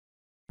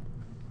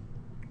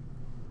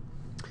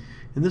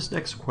In this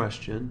next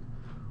question,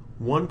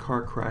 one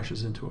car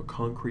crashes into a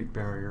concrete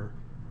barrier,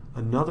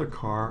 another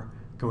car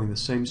going the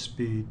same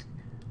speed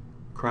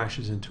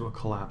crashes into a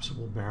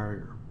collapsible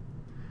barrier.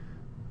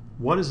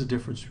 What is the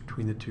difference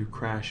between the two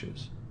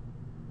crashes?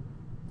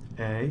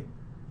 A,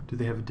 do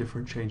they have a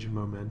different change in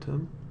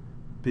momentum?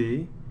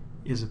 B,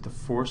 is it the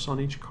force on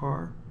each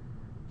car?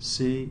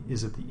 C,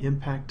 is it the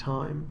impact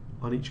time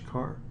on each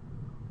car?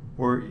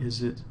 Or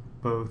is it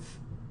both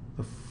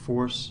the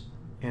force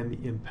and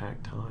the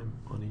impact time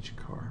on each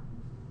car?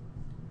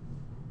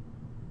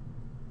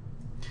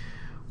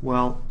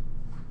 Well,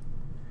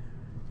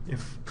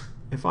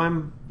 if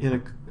I'm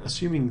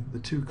assuming the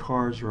two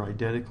cars are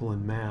identical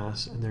in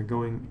mass and they're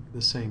going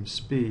the same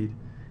speed,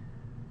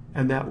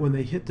 and that when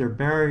they hit their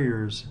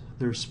barriers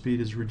their speed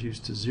is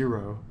reduced to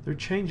 0, their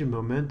change in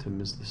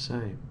momentum is the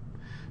same.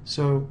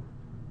 So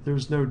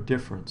there's no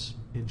difference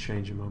in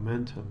change in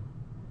momentum.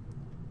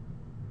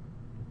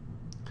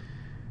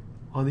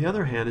 On the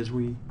other hand, as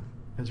we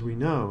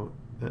know,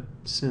 that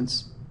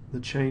since the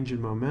change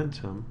in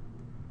momentum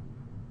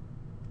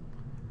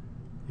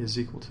is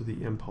equal to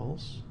the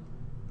impulse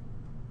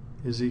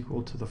is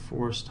equal to the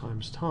force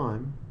times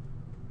time,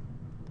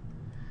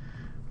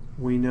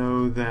 we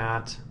know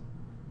that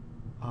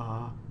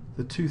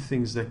the two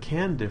things that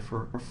can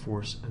differ are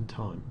force and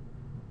time.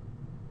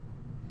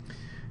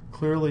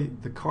 Clearly,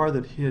 the car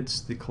that hits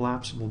the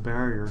collapsible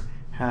barrier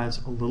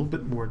has a little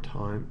bit more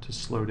time to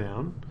slow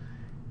down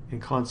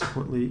and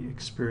consequently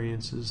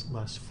experiences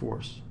less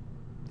force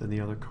than the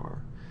other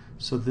car.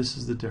 So this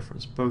is the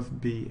difference,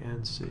 both B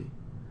and C.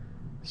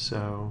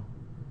 So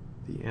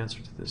the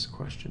answer to this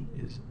question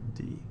is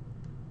D.